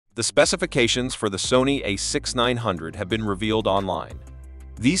The specifications for the Sony A6900 have been revealed online.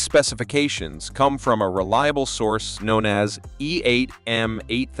 These specifications come from a reliable source known as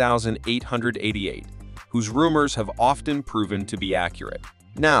E8M8888, whose rumors have often proven to be accurate.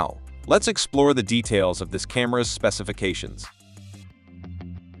 Now, let's explore the details of this camera's specifications.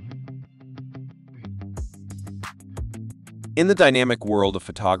 In the dynamic world of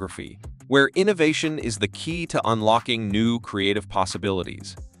photography, where innovation is the key to unlocking new creative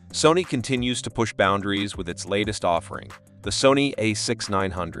possibilities, Sony continues to push boundaries with its latest offering, the Sony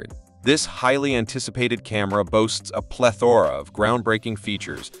A6900. This highly anticipated camera boasts a plethora of groundbreaking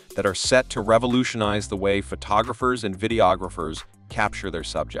features that are set to revolutionize the way photographers and videographers capture their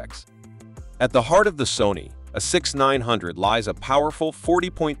subjects. At the heart of the Sony A6900 lies a powerful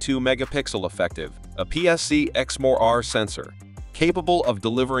 40.2 megapixel effective, a PSC X-R sensor, capable of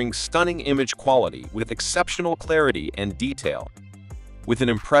delivering stunning image quality with exceptional clarity and detail. With an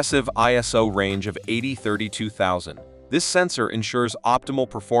impressive ISO range of 80-32,000, this sensor ensures optimal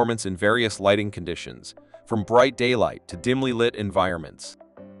performance in various lighting conditions, from bright daylight to dimly lit environments.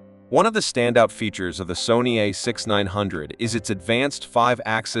 One of the standout features of the Sony A6900 is its advanced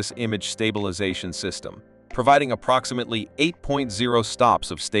 5-axis image stabilization system, providing approximately 8.0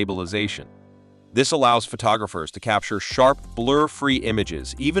 stops of stabilization. This allows photographers to capture sharp, blur-free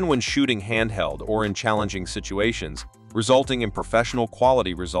images even when shooting handheld or in challenging situations, resulting in professional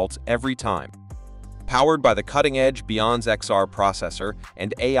quality results every time. Powered by the cutting-edge Beyond's XR processor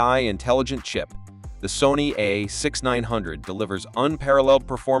and AI intelligent chip, the Sony A6900 delivers unparalleled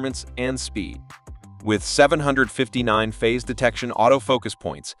performance and speed. With 759 phase detection autofocus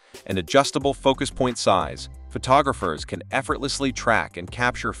points and adjustable focus point size, photographers can effortlessly track and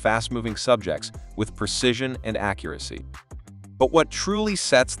capture fast-moving subjects with precision and accuracy. But what truly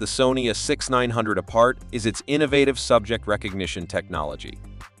sets the Sony A6900 apart is its innovative subject recognition technology.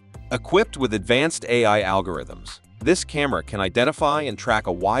 Equipped with advanced AI algorithms, this camera can identify and track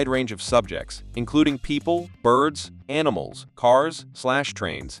a wide range of subjects, including people, birds, animals,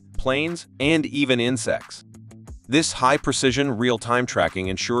 cars/trains, planes, and even insects. This high-precision, real-time tracking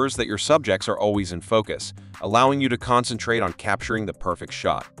ensures that your subjects are always in focus, allowing you to concentrate on capturing the perfect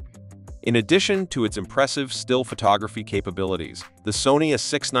shot. In addition to its impressive still photography capabilities, the Sony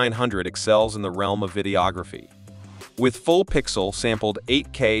A6900 excels in the realm of videography. With full pixel sampled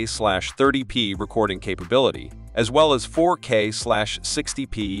 8K/30p recording capability, as well as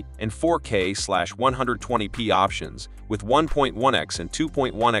 4K/60p and 4K/120p options with 1.1x and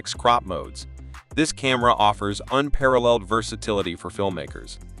 2.1x crop modes, this camera offers unparalleled versatility for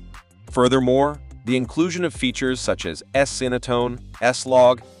filmmakers. Furthermore, the inclusion of features such as S-Cinetone,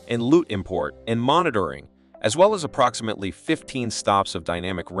 S-Log, and Loot Import and monitoring, as well as approximately 15 stops of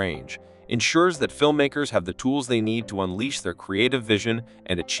dynamic range, ensures that filmmakers have the tools they need to unleash their creative vision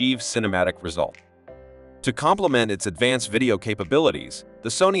and achieve cinematic results. To complement its advanced video capabilities, the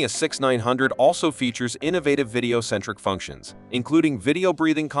Sony A6900 also features innovative video-centric functions, including video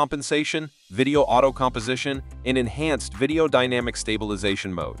breathing compensation, video auto-composition, and enhanced video dynamic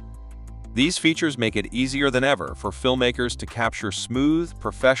stabilization mode. These features make it easier than ever for filmmakers to capture smooth,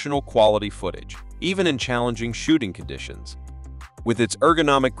 professional quality footage, even in challenging shooting conditions. With its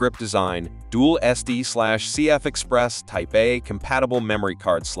ergonomic grip design, dual SD/CF Express Type A compatible memory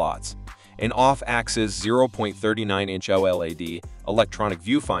card slots, an off-axis 0.39-inch OLED electronic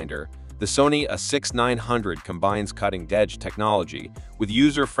viewfinder, the Sony A6900 combines cutting-edge technology with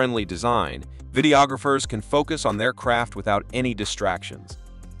user-friendly design. Videographers can focus on their craft without any distractions.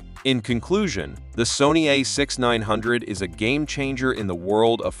 In conclusion, the Sony A6900 is a game-changer in the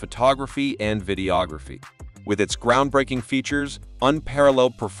world of photography and videography. With its groundbreaking features,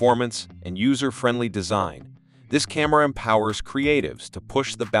 unparalleled performance, and user-friendly design, this camera empowers creatives to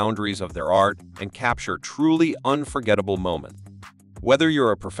push the boundaries of their art and capture truly unforgettable moments. Whether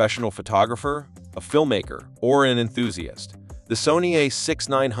you're a professional photographer, a filmmaker, or an enthusiast, the Sony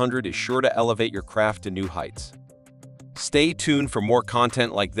A6900 is sure to elevate your craft to new heights. Stay tuned for more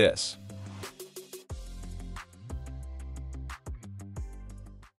content like this.